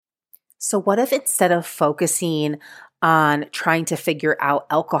So what if instead of focusing on trying to figure out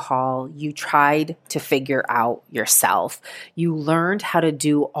alcohol, you tried to figure out yourself? You learned how to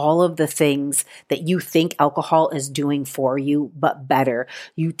do all of the things that you think alcohol is doing for you, but better.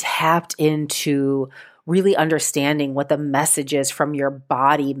 You tapped into really understanding what the messages from your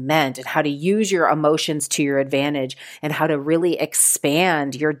body meant and how to use your emotions to your advantage and how to really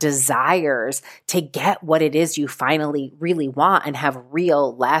expand your desires to get what it is you finally really want and have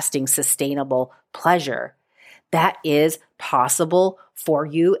real, lasting, sustainable pleasure. That is possible for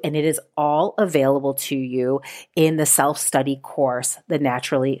you, and it is all available to you in the self-study course, The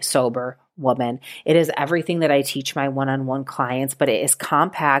Naturally Sober Woman. It is everything that I teach my one-on-one clients, but it is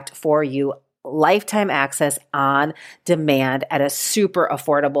compact for you, lifetime access on demand at a super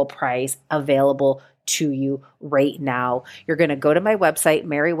affordable price available to you right now. You're going to go to my website,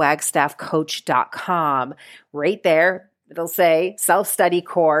 marywagstaffcoach.com. Right there, it'll say self-study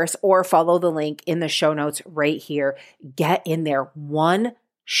course, or follow the link in the show notes right here. Get in there. One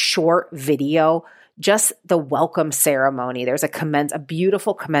short video, just the welcome ceremony. There's a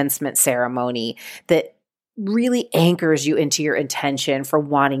beautiful commencement ceremony that really anchors you into your intention for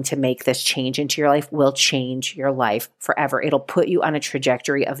wanting to make this change into your life. Will change your life forever. It'll put you on a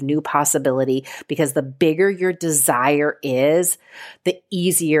trajectory of new possibility, because the bigger your desire is, the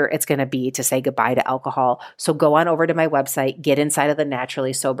easier it's going to be to say goodbye to alcohol. So go on over to my website, get inside of the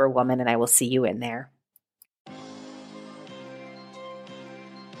Naturally Sober Woman, and I will see you in there.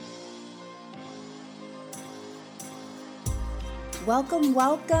 Welcome,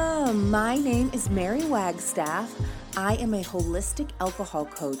 welcome. My name is Mary Wagstaff. I am a holistic alcohol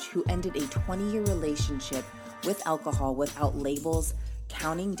coach who ended a 20-year relationship with alcohol without labels,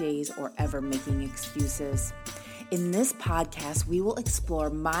 counting days, or ever making excuses. In this podcast, we will explore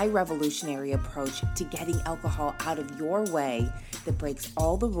my revolutionary approach to getting alcohol out of your way that breaks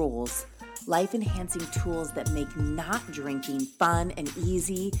all the rules, life-enhancing tools that make not drinking fun and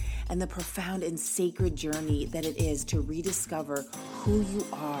easy, and the profound and sacred journey that it is to rediscover who you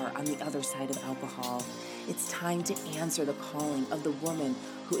are on the other side of alcohol. It's time to answer the calling of the woman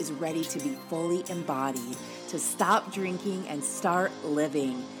who is ready to be fully embodied, to stop drinking and start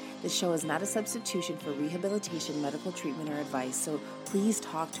living. This show is not a substitution for rehabilitation, medical treatment, or advice, so please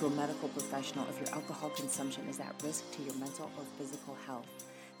talk to a medical professional if your alcohol consumption is at risk to your mental or physical health.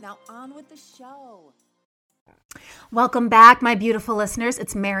 Now on with the show. Welcome back, my beautiful listeners.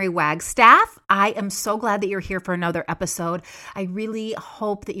 It's Mary Wagstaff. I am so glad that you're here for another episode. I really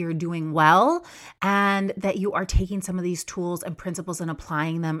hope that you're doing well and that you are taking some of these tools and principles and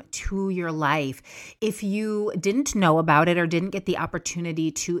applying them to your life. If you didn't know about it or didn't get the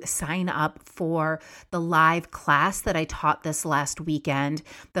opportunity to sign up for the live class that I taught this last weekend,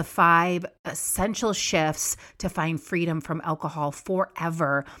 the 5 essential shifts to find freedom from alcohol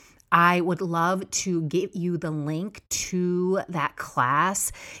forever, I would love to give you the link to that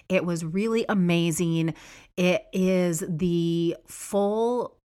class. It was really amazing. It is the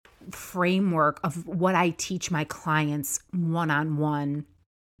full framework of what I teach my clients one-on-one.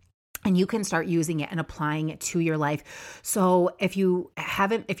 And you can start using it and applying it to your life. So if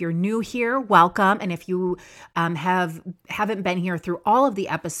you're new here, welcome. And if you haven't been here through all of the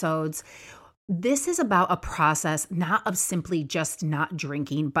episodes, this is about a process not of simply just not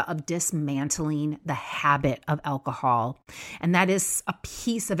drinking, but of dismantling the habit of alcohol. And that is a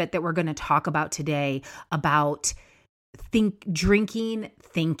piece of it that we're going to talk about today, about drinking,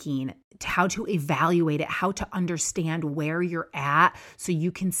 thinking, how to evaluate it, how to understand where you're at so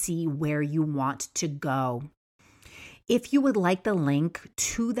you can see where you want to go. If you would like the link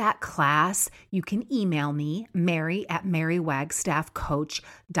to that class, you can email me,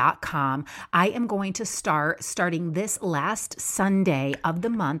 mary@marywagstaffcoach.com. I am going to starting this last Sunday of the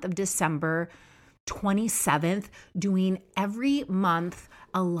month of December 27th, doing every month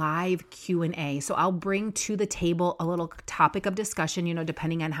a live Q&A. So I'll bring to the table a little topic of discussion,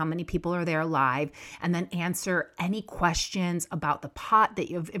 depending on how many people are there live, and then answer any questions about the that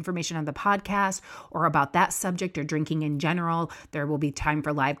you have information on the podcast or about that subject or drinking in general. There will be time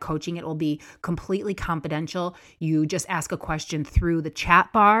for live coaching. It will be completely confidential. You just ask a question through the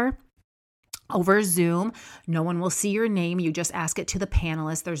chat bar over Zoom. No one will see your name. You just ask it to the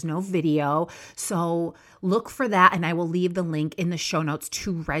panelists. There's no video. So look for that, and I will leave the link in the show notes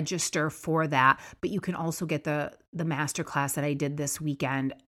to register for that. But you can also get the masterclass that I did this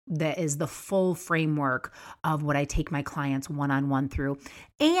weekend. That is the full framework of what I take my clients one-on-one through.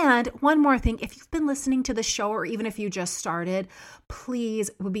 And one more thing, if you've been listening to the show, or even if you just started, please,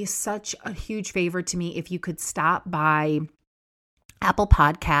 it would be such a huge favor to me if you could stop by Apple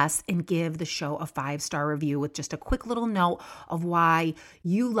Podcasts and give the show a 5-star review with just a quick little note of why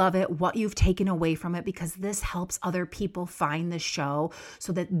you love it, what you've taken away from it, because this helps other people find the show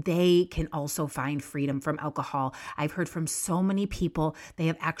so that they can also find freedom from alcohol. I've heard from so many people, they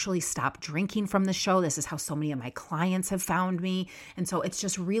have actually stopped drinking from the show. This is how so many of my clients have found me. And so it's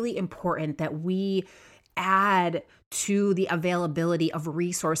just really important that we add to the availability of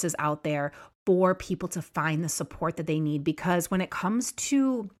resources out there for people to find the support that they need. Because when it comes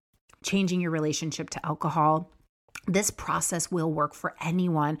to changing your relationship to alcohol, this process will work for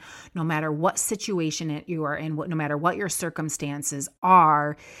anyone, no matter what situation you are in, no matter what your circumstances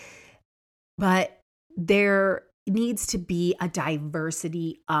are. But there needs to be a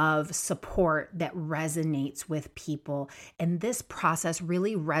diversity of support that resonates with people. And this process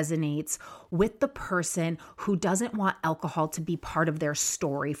really resonates with the person who doesn't want alcohol to be part of their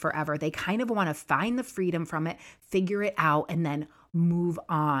story forever. They kind of want to find the freedom from it, figure it out, and then move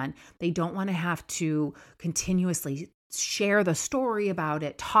on. They don't want to have to continuously share the story about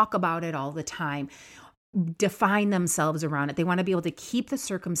it, talk about it all the time, define themselves around it. They want to be able to keep the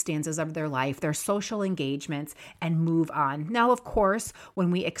circumstances of their life, their social engagements, and move on. Now, of course,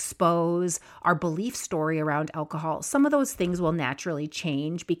 when we expose our belief story around alcohol, some of those things will naturally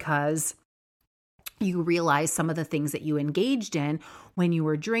change because you realize some of the things that you engaged in when you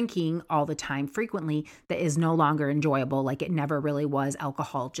were drinking all the time frequently that is no longer enjoyable, like it never really was.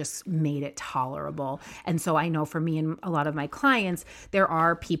 Alcohol just made it tolerable. And so I know for me and a lot of my clients, there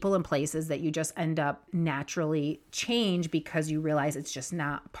are people and places that you just end up naturally change because you realize it's just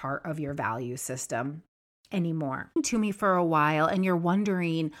not part of your value system anymore. To me for a while, and you're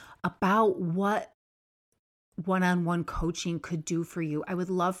wondering about what one-on-one coaching could do for you, I would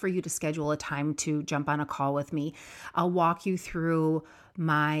love for you to schedule a time to jump on a call with me. I'll walk you through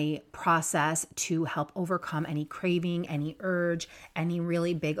my process to help overcome any craving, any urge, any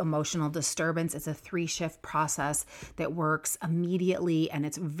really big emotional disturbance. It's a 3-shift process that works immediately, and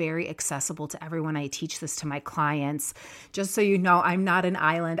it's very accessible to everyone. I teach this to my clients. Just so you know, I'm not an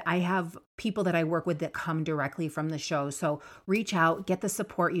island. I have people that I work with that come directly from the show. So reach out, get the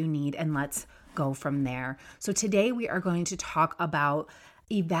support you need, and let's go from there. So today we are going to talk about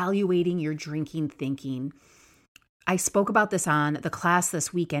evaluating your drinking thinking. I spoke about this on the class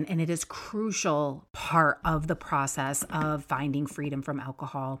this weekend, and it is a crucial part of the process of finding freedom from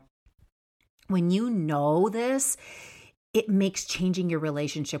alcohol. When you know this, it makes changing your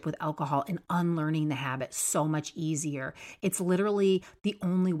relationship with alcohol and unlearning the habit so much easier. It's literally the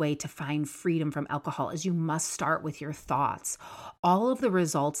only way to find freedom from alcohol is you must start with your thoughts. All of the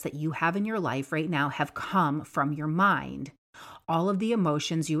results that you have in your life right now have come from your mind. All of the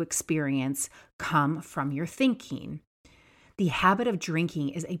emotions you experience come from your thinking. The habit of drinking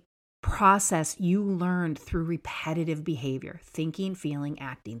is a process you learned through repetitive behavior, thinking, feeling,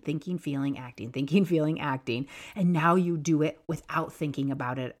 acting, thinking, feeling, acting, thinking, feeling, acting. And now you do it without thinking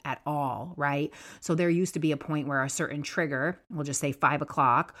about it at all, right? So there used to be a point where a certain trigger, we'll just say 5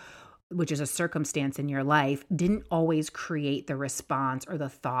 o'clock, which is a circumstance in your life, didn't always create the response or the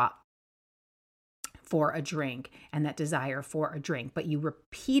thought for a drink and that desire for a drink, but you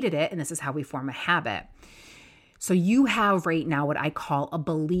repeated it, and this is how we form a habit. So you have right now what I call a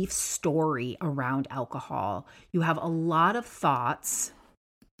belief story around alcohol. You have a lot of thoughts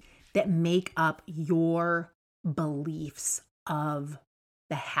that make up your beliefs of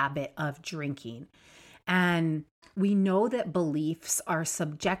the habit of drinking. And we know that beliefs are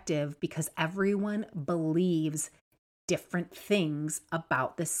subjective because everyone believes different things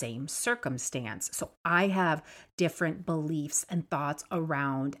about the same circumstance. So I have different beliefs and thoughts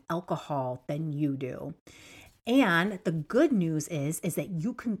around alcohol than you do. And the good news is that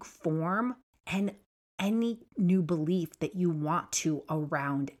you can form any new belief that you want to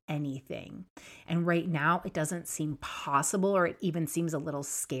around anything. And right now, it doesn't seem possible, or it even seems a little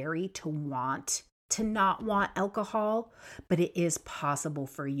scary to not want alcohol, but it is possible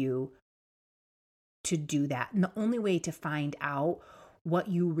for you to do that. And the only way to find out what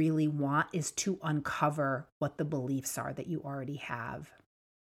you really want is to uncover what the beliefs are that you already have.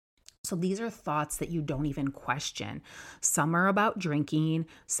 So these are thoughts that you don't even question. Some are about drinking,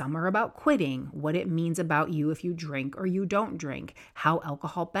 some are about quitting, what it means about you if you drink or you don't drink, how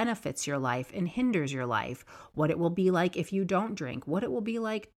alcohol benefits your life and hinders your life, what it will be like if you don't drink, what it will be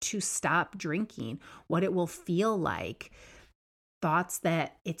like to stop drinking, what it will feel like. Thoughts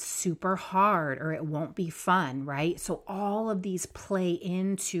that it's super hard or it won't be fun, right? So all of these play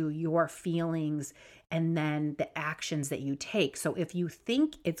into your feelings and then the actions that you take. So if you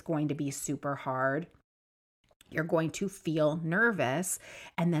think it's going to be super hard, You're going to feel nervous,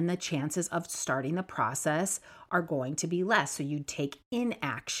 and then the chances of starting the process are going to be less. So you take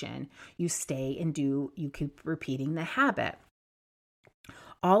inaction, you stay and you keep repeating the habit.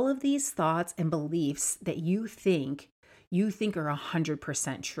 All of these thoughts and beliefs that you think are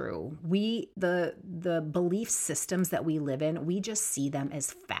 100% true. The belief systems that we live in, we just see them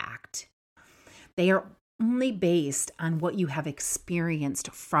as fact. They are only based on what you have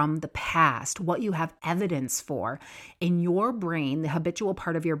experienced from the past, what you have evidence for. In your brain, the habitual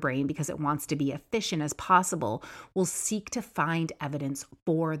part of your brain, because it wants to be efficient as possible, will seek to find evidence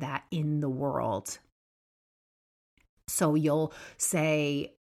for that in the world. So you'll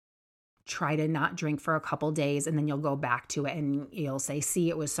say, try to not drink for a couple days, and then you'll go back to it and you'll say, see,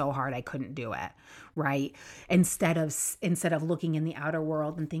 it was so hard, I couldn't do it, right? Instead of looking in the outer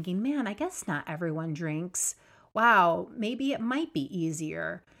world and thinking, man, I guess not everyone drinks. Wow, maybe it might be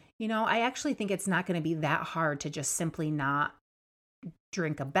easier. I actually think it's not going to be that hard to just simply not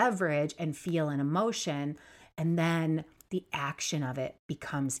drink a beverage and feel an emotion, and then the action of it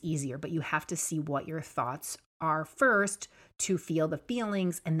becomes easier. But you have to see what your thoughts are first to feel the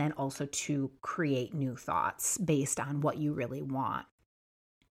feelings, and then also to create new thoughts based on what you really want.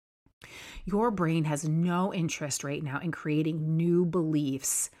 Your brain has no interest right now in creating new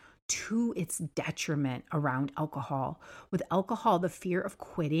beliefs to its detriment around alcohol. With alcohol, the fear of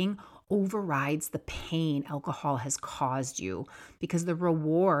quitting overrides the pain alcohol has caused you, because the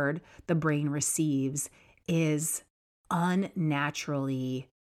reward the brain receives is unnaturally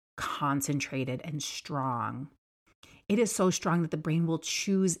concentrated and strong. It is so strong that the brain will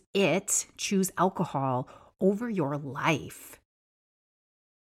choose alcohol over your life.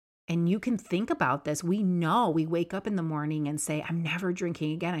 And you can think about this. We know we wake up in the morning and say, I'm never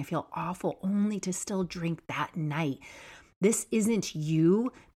drinking again. I feel awful, only to still drink that night. This isn't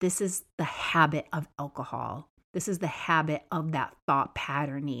you. This is the habit of alcohol. This is the habit of that thought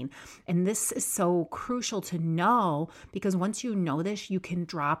patterning. And this is so crucial to know, because once you know this, you can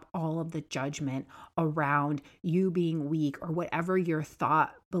drop all of the judgment around you being weak, or whatever your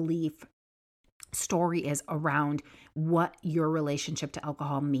thought, belief, story is around what your relationship to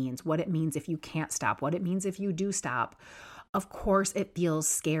alcohol means, what it means if you can't stop, what it means if you do stop. Of course, it feels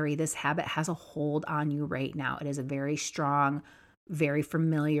scary. This habit has a hold on you right now. It is a very strong, very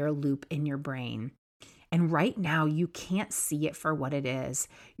familiar loop in your brain. And right now, you can't see it for what it is.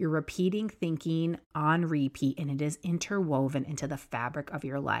 You're repeating thinking on repeat, and it is interwoven into the fabric of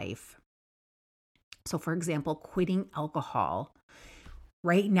your life. So, for example, quitting alcohol.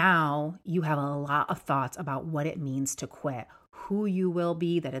 Right now, you have a lot of thoughts about what it means to quit, who you will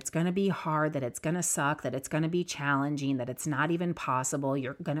be, that it's going to be hard, that it's going to suck, that it's going to be challenging, that it's not even possible.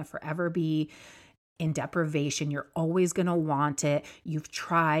 You're going to forever be in deprivation. You're always going to want it. You've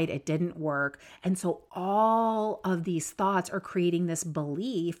tried, it didn't work. And so all of these thoughts are creating this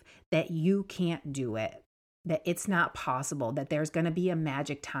belief that you can't do it, that it's not possible, that there's going to be a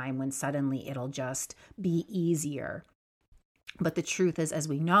magic time when suddenly it'll just be easier. But the truth is, as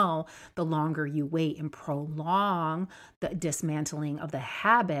we know, the longer you wait and prolong the dismantling of the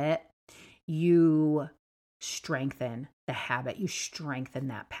habit, you strengthen the habit, you strengthen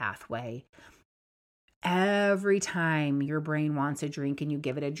that pathway. Every time your brain wants a drink and you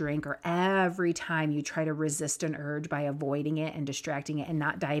give it a drink, or every time you try to resist an urge by avoiding it and distracting it and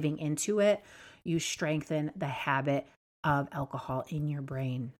not diving into it, you strengthen the habit of alcohol in your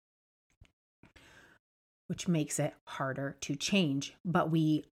brain, which makes it harder to change. But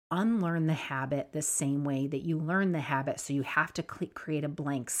we unlearn the habit the same way that you learn the habit. So you have to create a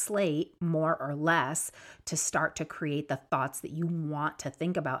blank slate, more or less, to start to create the thoughts that you want to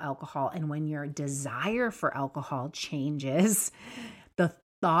think about alcohol. And when your desire for alcohol changes, the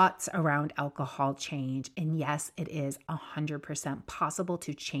thoughts around alcohol change. And yes, it is 100% possible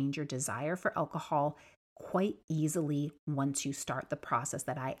to change your desire for alcohol quite easily once you start the process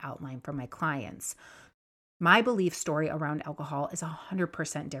that I outline for my clients. My belief story around alcohol is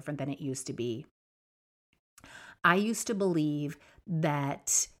 100% different than it used to be. I used to believe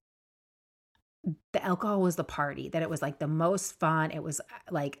that the alcohol was the party, that it was like the most fun. It was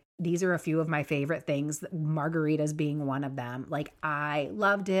like, these are a few of my favorite things, margaritas being one of them. Like, I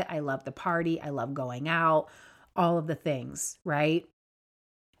loved it. I loved the party. I love going out, all of the things, right?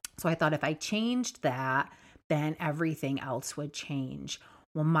 So I thought if I changed that, then everything else would change.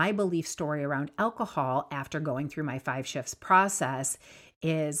 Well, my belief story around alcohol after going through my 5 shifts process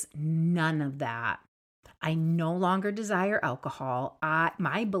is none of that. I no longer desire alcohol.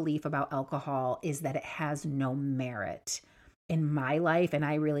 My belief about alcohol is that it has no merit in my life, and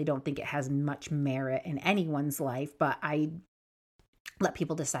I really don't think it has much merit in anyone's life, but I let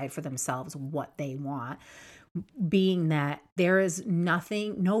people decide for themselves what they want. being that there is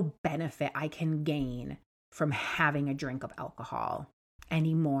no benefit I can gain from having a drink of alcohol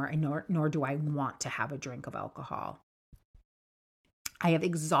anymore, and nor do I want to have a drink of alcohol. I have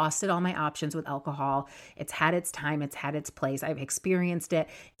exhausted all my options with alcohol. It's had its time. It's had its place. I've experienced it.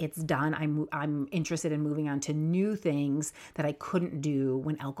 It's done. I'm interested in moving on to new things that I couldn't do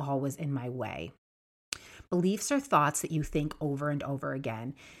when alcohol was in my way. Beliefs are thoughts that you think over and over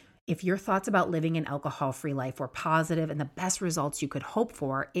again. If your thoughts about living an alcohol-free life were positive and the best results you could hope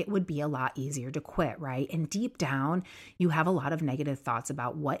for, it would be a lot easier to quit, right? And deep down, you have a lot of negative thoughts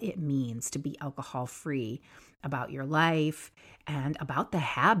about what it means to be alcohol-free, about your life, and about the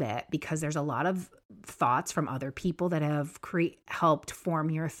habit, because there's a lot of thoughts from other people that have helped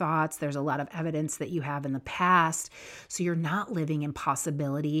form your thoughts. There's a lot of evidence that you have in the past. So you're not living in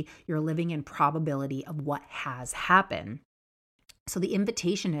possibility, you're living in probability of what has happened. So the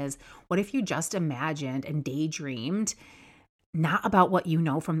invitation is, what if you just imagined and daydreamed not about what you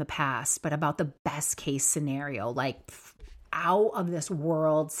know from the past, but about the best case scenario, like out of this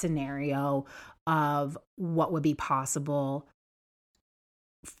world scenario of what would be possible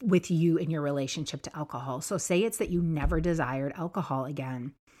with you in your relationship to alcohol. So say it's that you never desired alcohol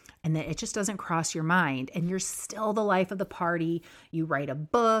again, and that it just doesn't cross your mind, and you're still the life of the party. You write a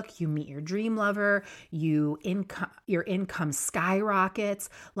book, you meet your dream lover, your income skyrockets.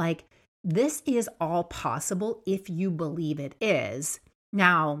 Like, this is all possible if you believe it is.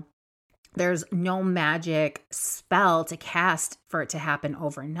 Now, there's no magic spell to cast for it to happen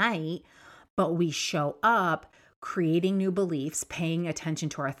overnight, but we show up creating new beliefs, paying attention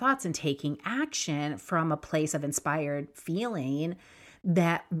to our thoughts, and taking action from a place of inspired feeling,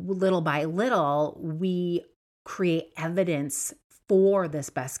 that little by little, we create evidence for this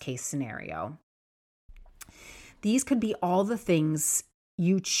best case scenario. These could be all the things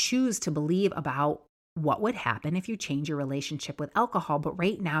you choose to believe about what would happen if you change your relationship with alcohol. But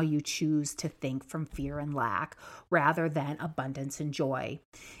right now you choose to think from fear and lack rather than abundance and joy.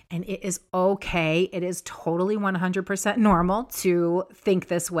 And it is okay. It is totally 100% normal to think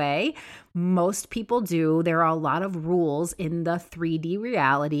this way. Most people do. There are a lot of rules in the 3D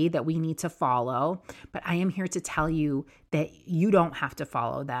reality that we need to follow, but I am here to tell you that you don't have to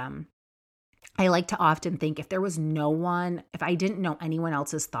follow them. I like to often think, if I didn't know anyone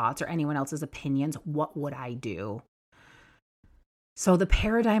else's thoughts or anyone else's opinions, what would I do? So the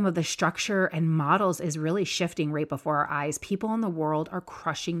paradigm of the structure and models is really shifting right before our eyes. People in the world are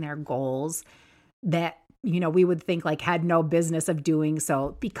crushing their goals that, we would think like had no business of doing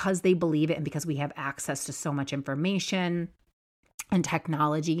so, because they believe it and because we have access to so much information. And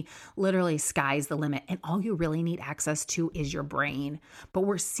technology, literally sky's the limit. And all you really need access to is your brain. But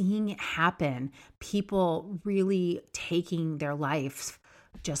we're seeing it happen. People really taking their life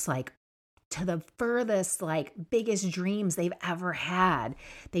just like to the furthest, like biggest dreams they've ever had.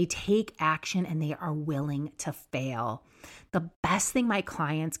 They take action and they are willing to fail. The best thing my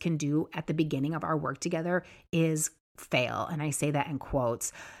clients can do at the beginning of our work together is fail. And I say that in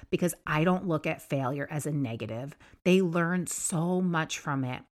quotes because I don't look at failure as a negative. They learn so much from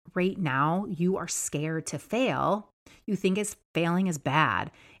it. Right now, you are scared to fail. You think failing is bad.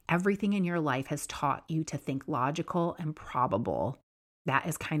 Everything in your life has taught you to think logical and probable. That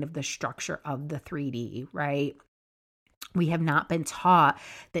is kind of the structure of the 3D, right? We have not been taught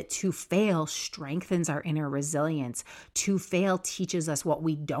that to fail strengthens our inner resilience. To fail teaches us what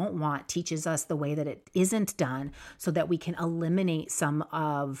we don't want, teaches us the way that it isn't done so that we can eliminate some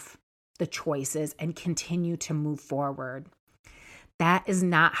of the choices and continue to move forward. That is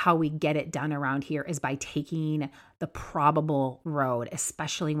not how we get it done around here, is by taking the probable road,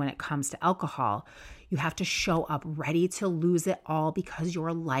 especially when it comes to alcohol. You have to show up ready to lose it all because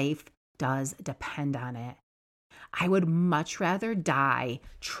your life does depend on it. I would much rather die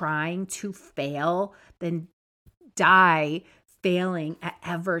trying to fail than die failing at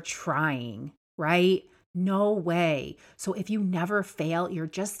ever trying, right? No way. So if you never fail, you're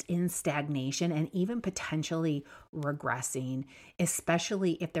just in stagnation and even potentially regressing,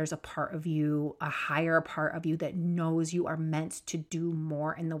 especially if there's a part of you, a higher part of you that knows you are meant to do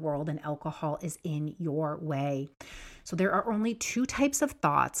more in the world and alcohol is in your way. So there are only two types of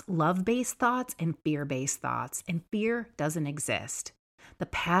thoughts, love-based thoughts and fear-based thoughts. And fear doesn't exist. The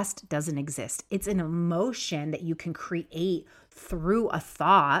past doesn't exist. It's an emotion that you can create through a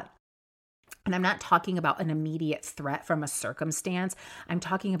thought. And I'm not talking about an immediate threat from a circumstance. I'm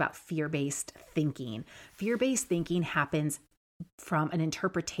talking about fear-based thinking. Fear-based thinking happens from an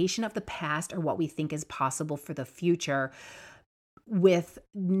interpretation of the past or what we think is possible for the future with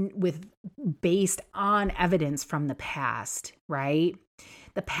based on evidence from the past, right?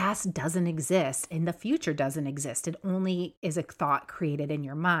 The past doesn't exist and the future doesn't exist. It only is a thought created in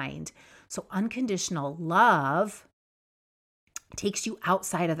your mind. So unconditional love takes you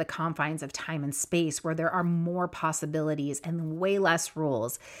outside of the confines of time and space where there are more possibilities and way less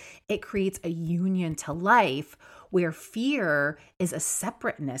rules. It creates a union to life where fear is a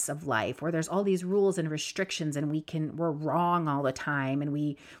separateness of life, where there's all these rules and restrictions and we're wrong all the time and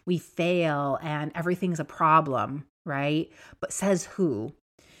we fail and everything's a problem, right? But says who?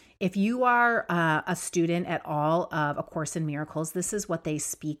 If you are a student at all of A Course in Miracles, this is what they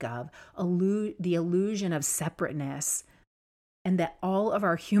speak of, the illusion of separateness, and that all of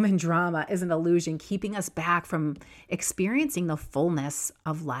our human drama is an illusion keeping us back from experiencing the fullness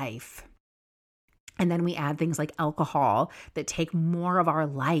of life. And then we add things like alcohol that take more of our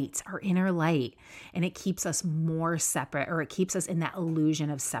light, our inner light, and it keeps us more separate, or it keeps us in that illusion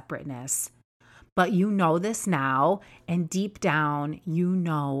of separateness. But you know this now, and deep down, you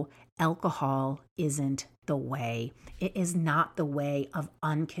know alcohol isn't the way. It is not the way of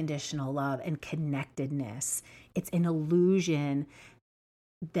unconditional love and connectedness. It's an illusion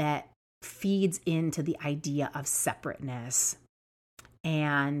that feeds into the idea of separateness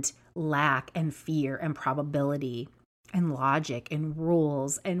and lack and fear and probability and logic and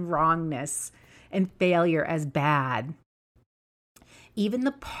rules and wrongness and failure as bad. Even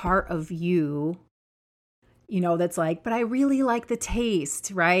the part of you, that's like, but I really like the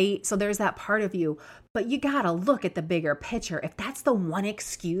taste, right? So there's that part of you, but you got to look at the bigger picture. If that's the one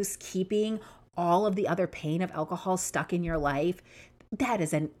excuse keeping all of the other pain of alcohol stuck in your life, that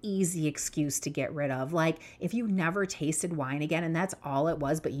is an easy excuse to get rid of. Like if you never tasted wine again and that's all it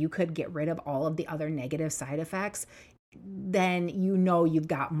was, but you could get rid of all of the other negative side effects, then you've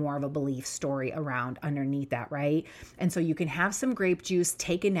got more of a belief story around underneath that, right? And so you can have some grape juice,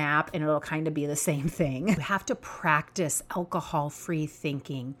 take a nap, and it'll kind of be the same thing. You have to practice alcohol-free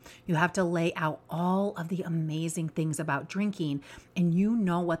thinking. You have to lay out all of the amazing things about drinking, and you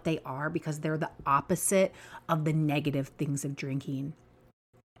know what they are because they're the opposite of the negative things of drinking,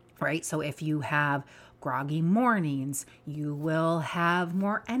 right? So if you have groggy mornings, you will have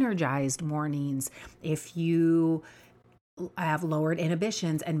more energized mornings. If you have lowered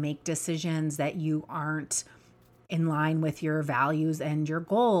inhibitions and make decisions that you aren't in line with your values and your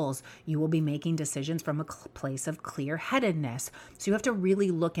goals, you will be making decisions from a place of clear-headedness. So you have to really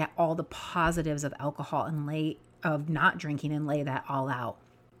look at all the positives of alcohol and of not drinking and lay that all out.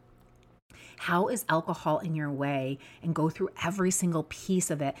 How is alcohol in your way? And go through every single piece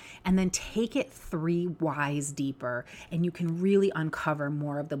of it and then take it 3 whys deeper, and you can really uncover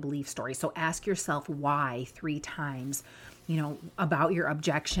more of the belief story. So ask yourself why 3 times, about your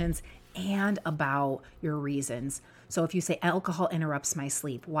objections and about your reasons. So if you say alcohol interrupts my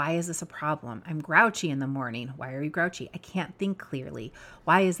sleep, why is this a problem? I'm grouchy in the morning. Why are you grouchy? I can't think clearly.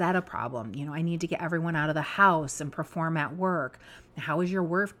 Why is that a problem? I need to get everyone out of the house and perform at work. How is your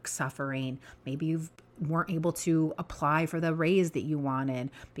work suffering? Maybe you weren't able to apply for the raise that you wanted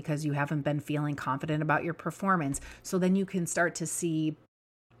because you haven't been feeling confident about your performance. So then you can start to see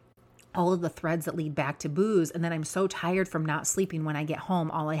all of the threads that lead back to booze. And then I'm so tired from not sleeping when I get home,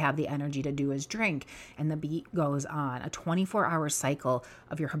 all I have the energy to do is drink. And the beat goes on. A 24-hour cycle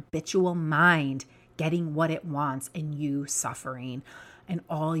of your habitual mind getting what it wants and you suffering. And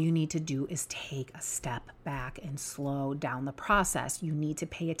all you need to do is take a step back and slow down the process. You need to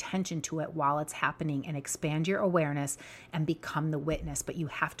pay attention to it while it's happening and expand your awareness and become the witness. But you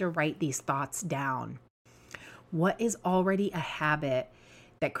have to write these thoughts down. What is already a habit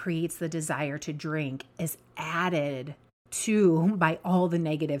that creates the desire to drink is added to by all the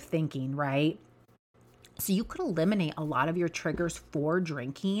negative thinking, right? So you could eliminate a lot of your triggers for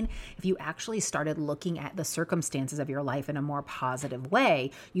drinking if you actually started looking at the circumstances of your life in a more positive way.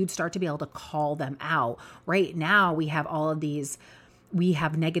 You'd start to be able to call them out. Right now, we have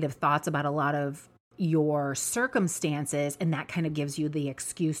negative thoughts about a lot of your circumstances, and that kind of gives you the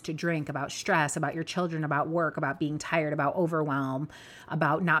excuse to drink, about stress, about your children, about work, about being tired, about overwhelm,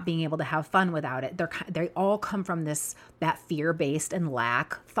 about not being able to have fun without it. They all come from that fear-based and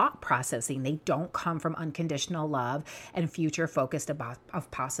lack thought processing. They don't come from unconditional love and future focused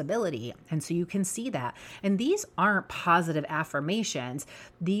of possibility. And so you can see that. And these aren't positive affirmations.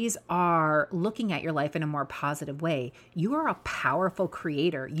 These are looking at your life in a more positive way. You are a powerful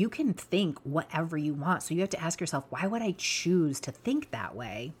creator. You can think whatever you want. So you have to ask yourself, why would I choose to think that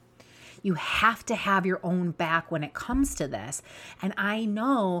way? You have to have your own back when it comes to this. And I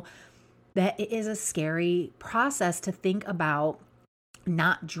know that it is a scary process to think about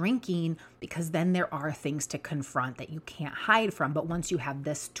not drinking, because then there are things to confront that you can't hide from. But once you have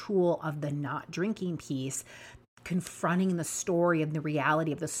this tool of the not drinking piece, confronting the story and the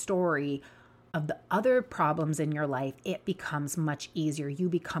reality of the story of the other problems in your life, it becomes much easier. You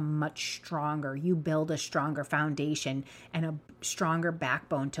become much stronger. You build a stronger foundation and a stronger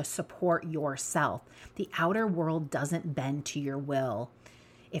backbone to support yourself. The outer world doesn't bend to your will.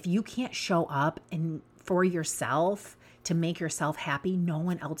 If you can't show up and for yourself to make yourself happy, no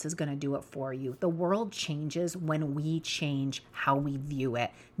one else is going to do it for you. The world changes when we change how we view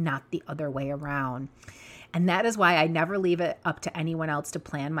it, not the other way around. And that is why I never leave it up to anyone else to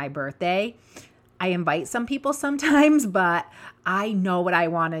plan my birthday. I invite some people sometimes, but I know what I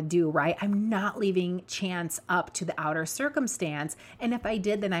want to do, right? I'm not leaving chance up to the outer circumstance. And if I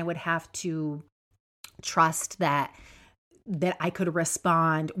did, then I would have to trust that I could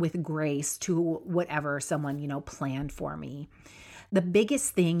respond with grace to whatever someone, planned for me. The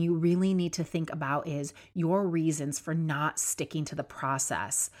biggest thing you really need to think about is your reasons for not sticking to the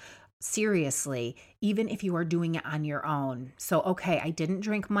process. Seriously, even if you are doing it on your own. So, okay, I didn't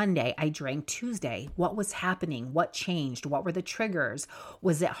drink Monday. I drank Tuesday. What was happening? What changed? What were the triggers?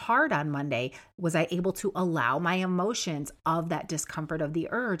 Was it hard on Monday? Was I able to allow my emotions of that discomfort of the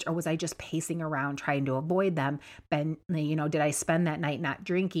urge? Or was I just pacing around trying to avoid them? Did I spend that night not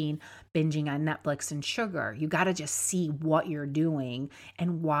drinking, binging on Netflix and sugar? You got to just see what you're doing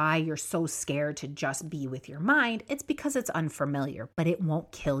and why you're so scared to just be with your mind. It's because it's unfamiliar, but it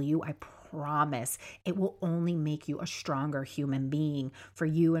won't kill you. I promise. It will only make you a stronger human being for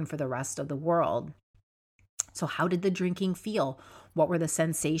you and for the rest of the world. So how did the drinking feel? What were the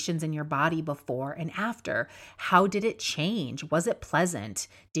sensations in your body before and after? How did it change? Was it pleasant?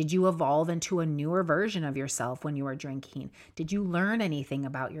 Did you evolve into a newer version of yourself when you were drinking? Did you learn anything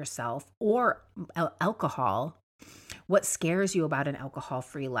about yourself or alcohol? What scares you about an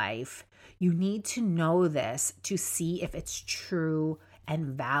alcohol-free life? You need to know this to see if it's true and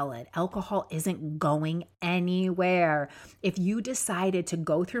valid. Alcohol isn't going anywhere. If you decided to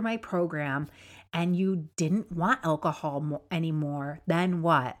go through my program and you didn't want alcohol anymore, then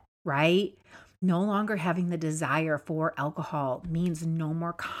what, right? No longer having the desire for alcohol means no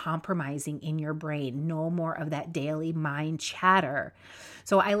more compromising in your brain, no more of that daily mind chatter.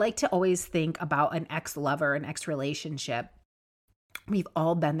 So I like to always think about an ex-lover, an ex-relationship. We've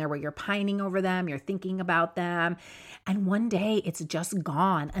all been there where you're pining over them, you're thinking about them, and one day it's just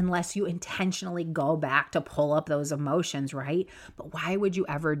gone unless you intentionally go back to pull up those emotions, right? But why would you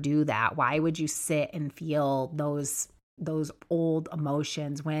ever do that? Why would you sit and feel those old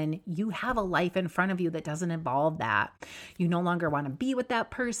emotions when you have a life in front of you that doesn't involve that? You no longer want to be with that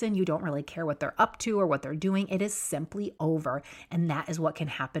person. You don't really care what they're up to or what they're doing. It is simply over. And that is what can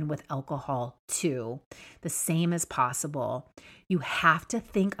happen with alcohol too. The same is possible. You have to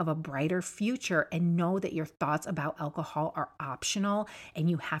think of a brighter future and know that your thoughts about alcohol are optional, and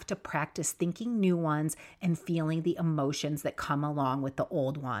you have to practice thinking new ones and feeling the emotions that come along with the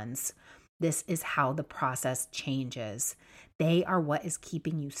old ones. This is how the process changes. They are what is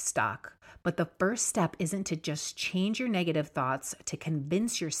keeping you stuck. But the first step isn't to just change your negative thoughts to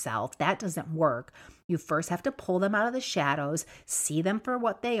convince yourself. That doesn't work. You first have to pull them out of the shadows, see them for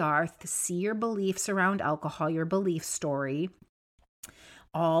what they are, see your beliefs around alcohol, your belief story,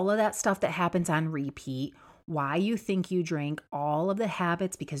 all of that stuff that happens on repeat. Why you think you drink, all of the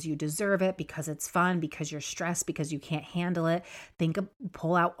habits, because you deserve it, because it's fun, because you're stressed, because you can't handle it.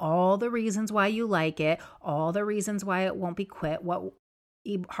 Pull out all the reasons why you like it, all the reasons why it won't be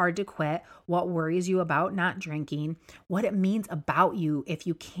hard to quit, what worries you about not drinking, what it means about you if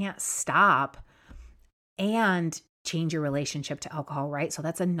you can't stop, and change your relationship to alcohol, right? So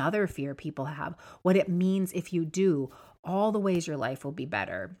that's another fear people have. What it means if you do, all the ways your life will be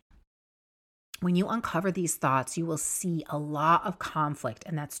better. When you uncover these thoughts, you will see a lot of conflict,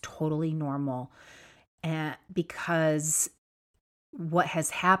 and that's totally normal. And because what has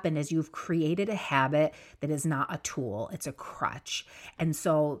happened is you've created a habit that is not a tool, it's a crutch. And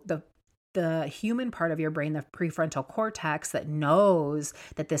so the human part of your brain, the prefrontal cortex that knows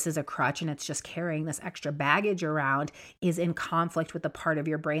that this is a crutch and it's just carrying this extra baggage around, is in conflict with the part of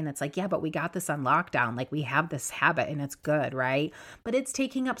your brain that's like, yeah, but we got this on lockdown. Like, we have this habit and it's good, right? But it's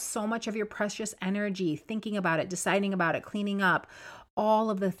taking up so much of your precious energy, thinking about it, deciding about it, cleaning up, all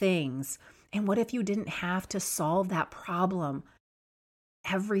of the things. And what if you didn't have to solve that problem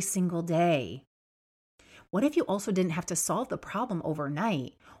every single day? What if you also didn't have to solve the problem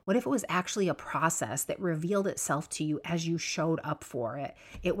overnight? What if it was actually a process that revealed itself to you as you showed up for it?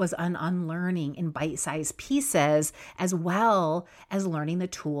 It was an unlearning in bite-sized pieces, as well as learning the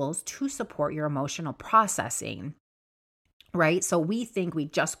tools to support your emotional processing. right? So we think we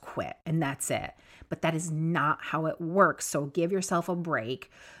just quit and that's it. But that is not how it works. So give yourself a break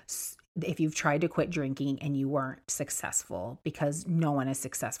if you've tried to quit drinking and you weren't successful, because no one is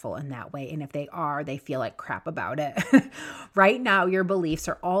successful in that way. And if they are, they feel like crap about it. Right now, your beliefs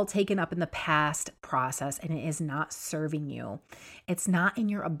are all taken up in the past process and it is not serving you. It's not in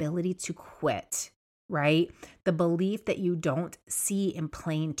your ability to quit, right? The belief that you don't see in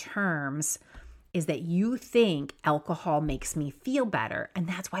plain terms is that you think alcohol makes me feel better. And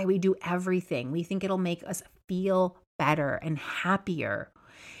that's why we do everything. We think it'll make us feel better and happier.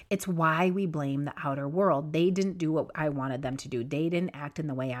 It's why we blame the outer world. They didn't do what I wanted them to do. They didn't act in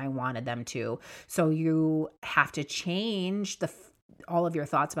the way I wanted them to. So you have to change all of your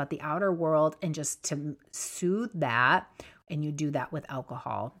thoughts about the outer world and just to soothe that. And you do that with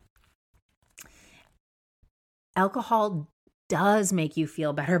alcohol. Alcohol does make you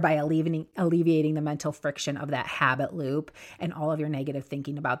feel better by alleviating the mental friction of that habit loop and all of your negative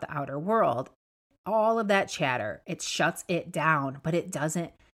thinking about the outer world. All of that chatter, it shuts it down, but it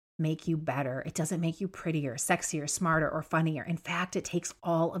doesn't make you better. It doesn't make you prettier, sexier, smarter, or funnier. In fact, it takes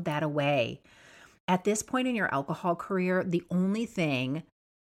all of that away. At this point in your alcohol career, the only thing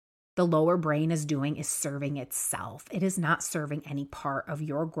the lower brain is doing is serving itself. It is not serving any part of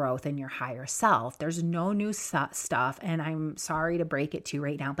your growth and your higher self. There's no new stuff. And I'm sorry to break it to you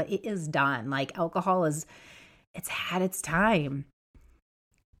right now, but it is done. Like alcohol it's had its time.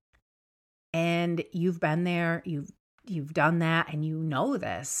 And you've been there, you've done that, and you know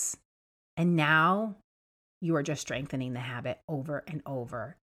this. And now you are just strengthening the habit over and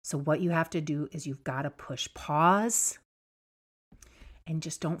over. So what you have to do is you've got to push pause and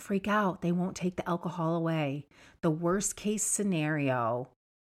just don't freak out. They won't take the alcohol away. The worst case scenario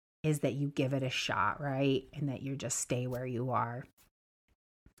is that you give it a shot, right? And that you just stay where you are.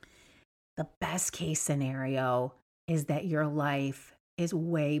 The best case scenario is that your life is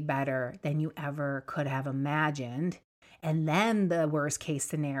way better than you ever could have imagined. And then the worst case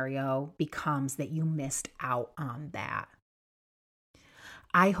scenario becomes that you missed out on that.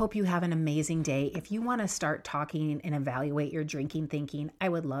 I hope you have an amazing day. If you want to start talking and evaluate your drinking thinking, I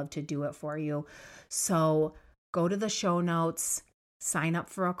would love to do it for you. So go to the show notes, sign up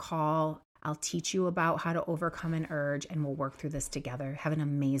for a call. I'll teach you about how to overcome an urge, and we'll work through this together. Have an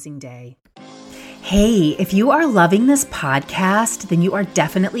amazing day. Hey, if you are loving this podcast, then you are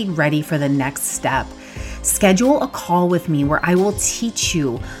definitely ready for the next step. Schedule a call with me where I will teach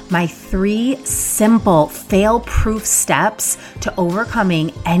you my 3 simple fail-proof steps to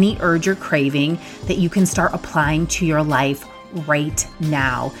overcoming any urge or craving that you can start applying to your life right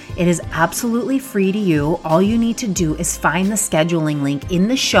now. It is absolutely free to you. All you need to do is find the scheduling link in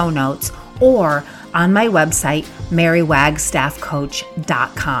the show notes or on my website,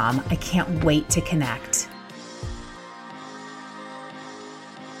 marywagstaffcoach.com. I can't wait to connect.